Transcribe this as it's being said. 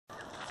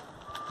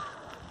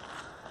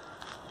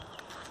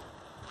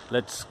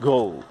Let's go.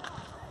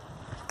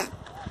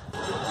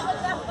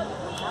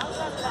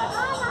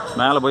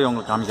 மேலே போய்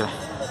உங்களுக்கு காமிக்கிறேன்.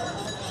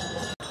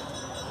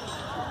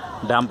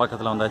 டேம்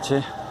பக்கத்தில் வந்தாச்சு.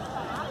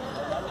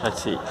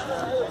 ஹச்சி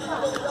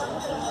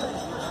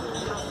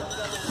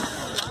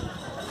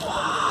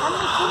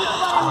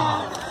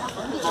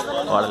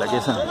வாட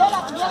லொகேஷன்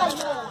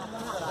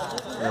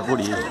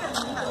எப்படி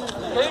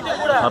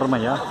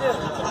அருமையா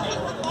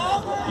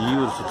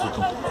ஈயூர்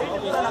சுற்றும்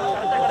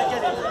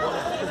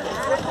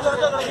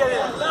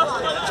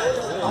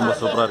ரொம்ப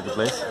சூப்பராக இருக்குது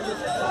பிளேஸ்.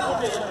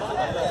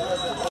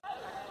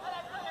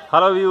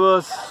 ஹலோ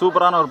வியூவர்ஸ்,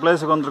 சூப்பரான ஒரு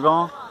பிளேஸுக்கு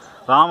வந்திருக்கோம்.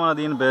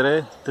 ராமநதின்னு பேர்,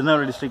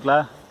 திருநெல்வேலி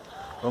டிஸ்ட்ரிக்டில்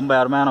ரொம்ப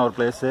அருமையான ஒரு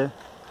பிளேஸு.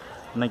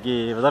 இன்றைக்கி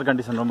வெதர்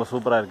கண்டிஷன் ரொம்ப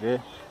சூப்பராக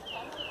இருக்குது.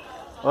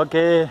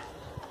 Okay,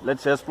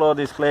 let's explore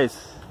this place.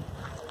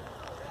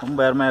 ரொம்ப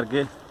அருமையாக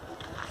இருக்குது.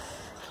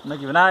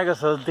 இன்றைக்கி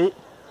விநாயகர் சதுர்த்தி,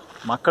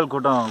 மக்கள்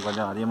கூட்டம்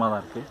கொஞ்சம் அதிகமாக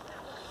தான் இருக்குது.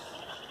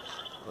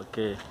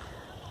 ஓகே,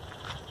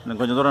 இன்னும்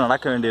கொஞ்சம் தூரம்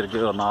நடக்க வேண்டியிருக்கு.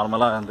 ஒரு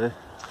நார்மலாக வந்து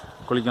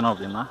குளிக்கணும்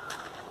அப்படின்னா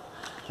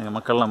எங்கள்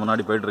மக்கள்லாம்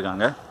முன்னாடி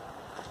போயிட்டுருக்காங்க.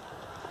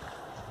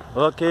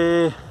 Okay,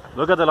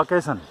 look at the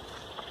location.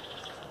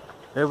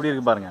 எப்படி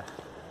இருக்குது பாருங்கள்,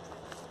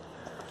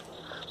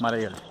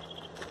 மலைகள்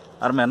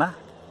அருமையாண்ணா.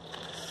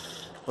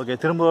 ஓகே,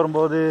 திரும்ப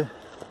வரும்போது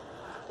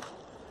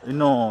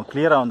இன்னும்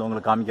கிளியராக வந்து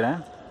உங்களுக்கு காமிக்கிறேன்.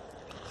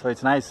 So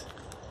it's nice.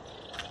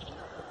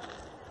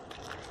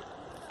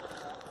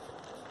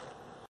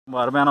 ரொம்ப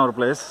அருமையான ஒரு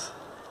பிளேஸ்.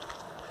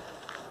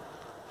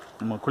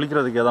 நம்ம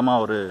குளிக்கிறதுக்கு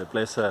எதமாக ஒரு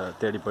பிளேஸை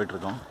தேடி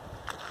போயிட்டுருக்கோம்.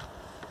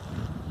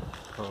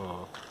 ஸோ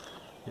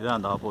இதுதான்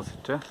அந்த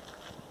ஆப்போசிட்டு.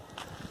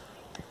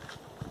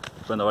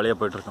 இப்போ இந்த வழியாக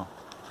போயிட்டுருக்கோம்.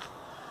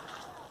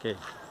 Okay,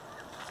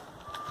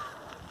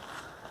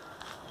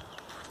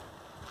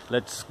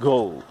 let's go.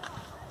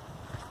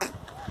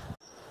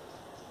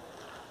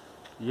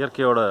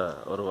 இயற்கையோட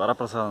ஒரு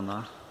வரப்பிரசாதம்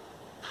தான்,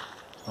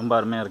 ரொம்ப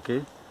அருமையாக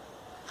இருக்குது.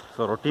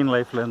 ஸோ ரொட்டீன்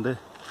லைஃப்லேருந்து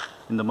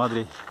இந்த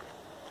மாதிரி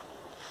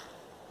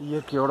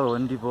இயற்கையோட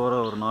வண்டி போகிற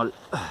ஒரு நாள்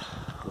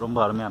ரொம்ப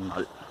அருமையான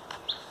நாள்.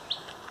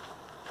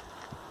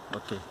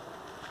 ஓகே,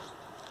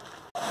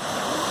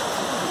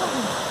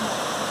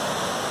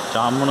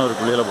 சாமுன்னு ஒரு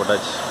குளியலை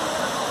போட்டாச்சு.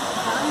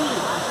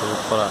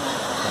 சூப்பராக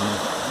தண்ணி.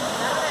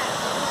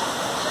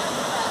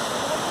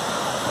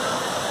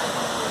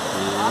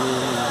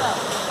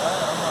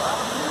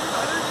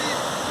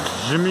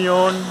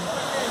 ஜிமியோன்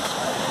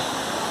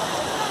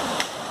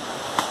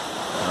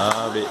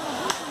அப்படி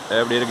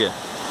எப்படி இருக்கு?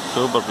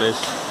 Super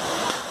place.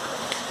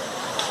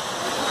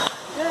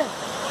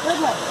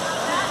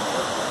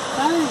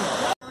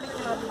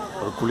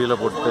 ஒரு குளியில்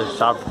போட்டு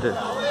சாப்பிட்டு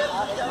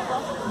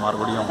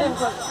மறுபடியும்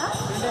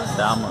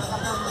டேமு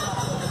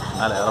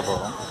மேலே ஏற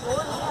போகிறோம்.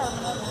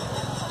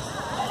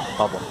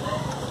 பார்ப்போம்.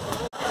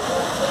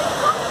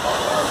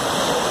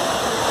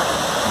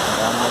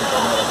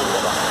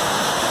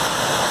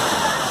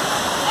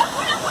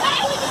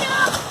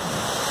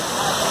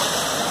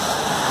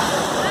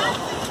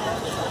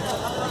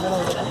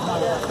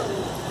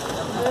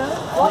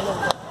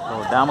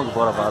 டேமுக்கு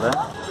போகிற பாதை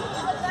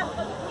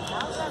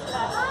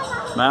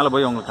மேலே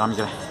போய் உங்களுக்கு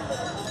காமிக்கிறேன்.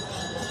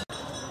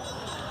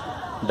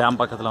 டேம்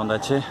பக்கத்தில்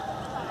வந்தாச்சு.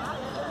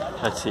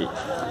 ஹச்சி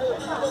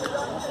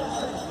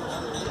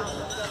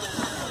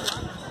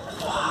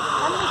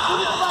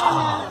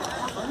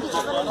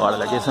வாட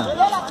லொகேஷன்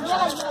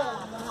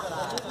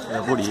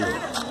எப்படி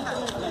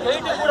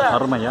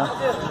அருமையா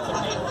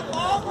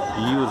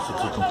ஈயூர்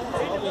சுற்றும்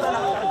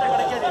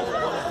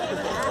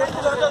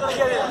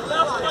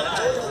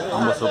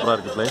ரொம்ப சூப்பராக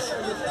இருக்குது பிளேஸ்.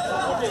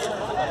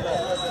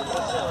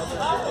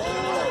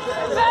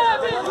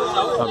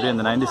 அப்படியே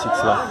இந்த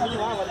 96ல்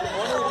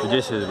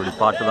விஜய் சேதுபதி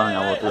பாட்டு தான்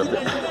ஞாபகத்துக்கு வருது.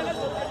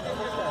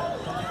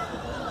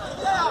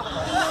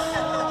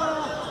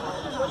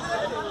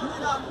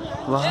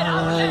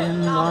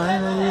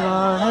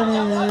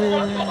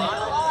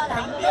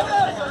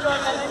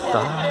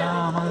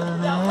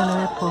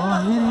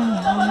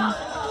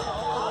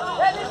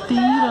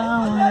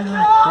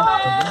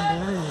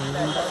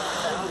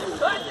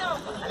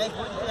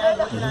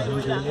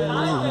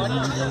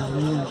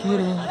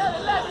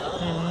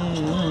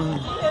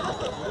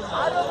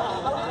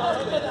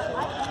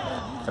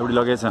 எப்படி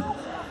லொகேஷன்?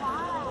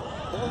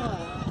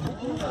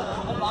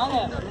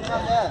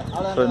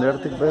 ஸோ இந்த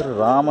இடத்துக்கு பேர்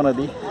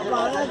ராமநதி.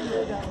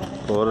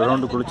 இப்போ ஒரு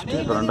ரவுண்டு குளிச்சுட்டு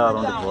இப்போ 2ஆவது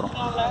ரவுண்டுக்கு போகிறோம்.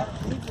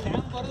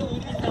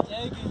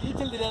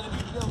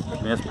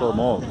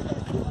 மேஸ்போமோ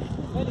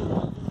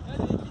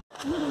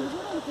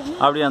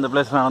அப்படியே அந்த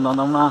பிளேஸில் நடந்து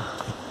வந்தோம்னா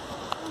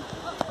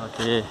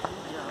ஓகே.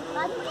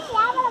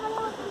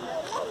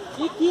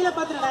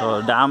 ஸோ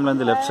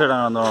டேம்லேருந்து லெஃப்ட் சைடு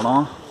நடந்து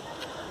வரணும்.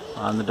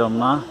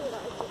 வந்துட்டோம்னா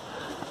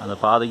அந்த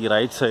பாதைக்கு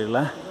ரைட்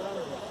சைடில்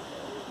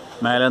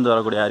மேலேருந்து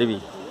வரக்கூடிய அருவி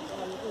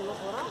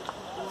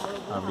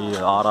அப்படி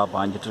ஆறாக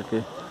பாஞ்சிட்ருக்கு.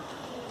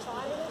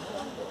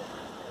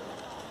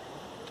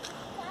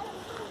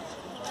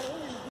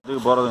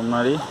 இதுக்கு போகிறதுக்கு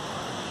முன்னாடி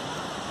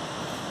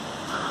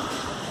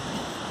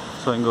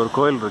ஸோ இங்கே ஒரு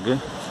கோயில் இருக்குது.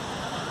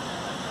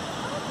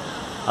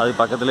 அதுக்கு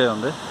பக்கத்துலேயே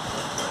வந்து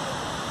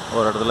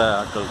ஒரு இடத்துல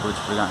ஆட்கள்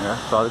குளிச்சுட்ருக்காங்க.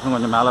 ஸோ அதுக்கும்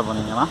கொஞ்சம் மேலே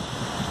போனீங்கன்னா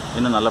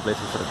இன்னும் நல்ல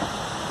பிளேசஸ் இருக்கும்.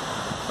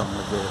 ஸோ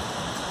உங்களுக்கு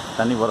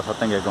தண்ணி போகிற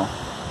சத்தம் கேட்கும்.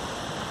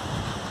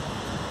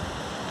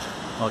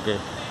 ஓகே,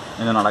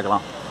 இன்னும்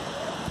நடக்கலாம்.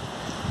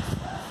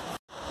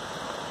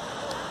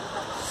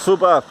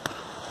 சூப்பர்,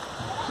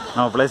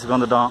 நம்ம பிளேஸுக்கு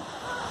வந்துட்டோம்.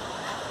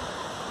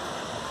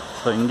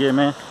 ஸோ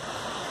இங்கேயுமே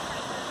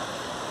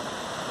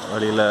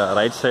வழியில்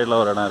ரைட் சைடில்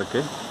ஒரு இடம்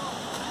இருக்குது.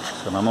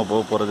 ஸோ நம்ம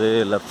போக போகிறது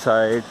லெஃப்ட்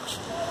சைட்.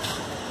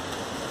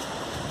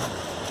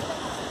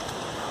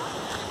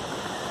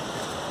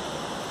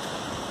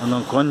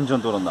 இன்னும்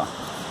கொஞ்சம் தூரம் தான்.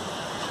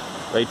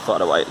 Wait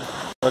for a while.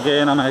 Okay,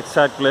 நம்ம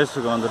எக்ஸாக்ட்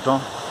பிளேஸுக்கு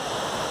வந்துட்டோம்.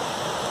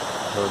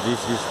 So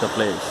this is the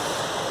place.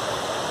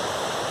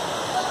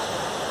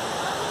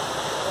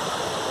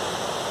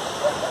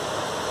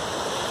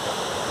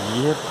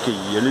 இயற்கை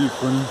எழில்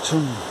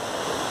கொஞ்சம்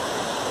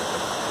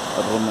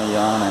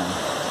அருமையான.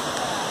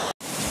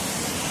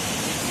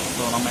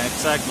 ஸோ நம்ம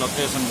எக்ஸாக்ட்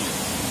லொக்கேஷன்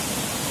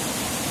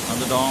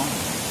வந்துட்டோம்.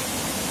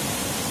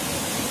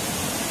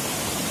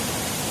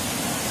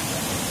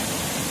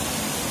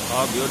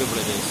 How beautiful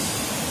it is.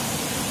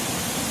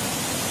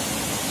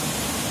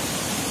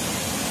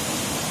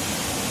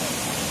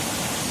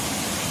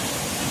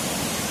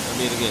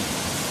 எப்படி இருக்கு?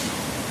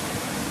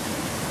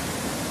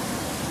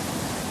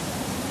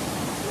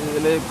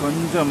 இதில்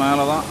கொஞ்சம்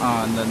மேலே தான்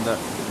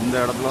இந்த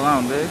இடத்துல தான்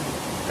வந்து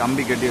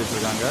கம்பி கட்டி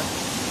வச்சுருக்காங்க.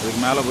 இதுக்கு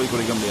மேலே போய்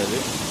குளிக்க முடியாது.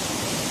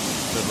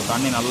 இப்போ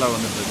தண்ணி நல்லா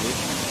வந்துட்டுருக்கு.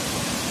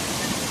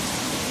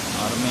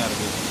 அருமையாக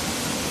இருக்குது.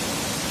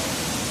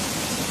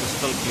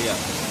 Crystal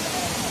clear.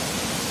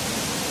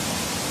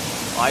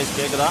 வாய்ஸ்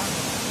கேட்குதா?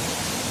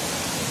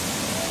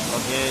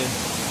 ஓகே,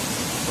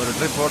 ஒரு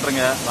ட்ரிப்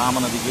போட்டுருங்க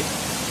ராமநதிக்கு.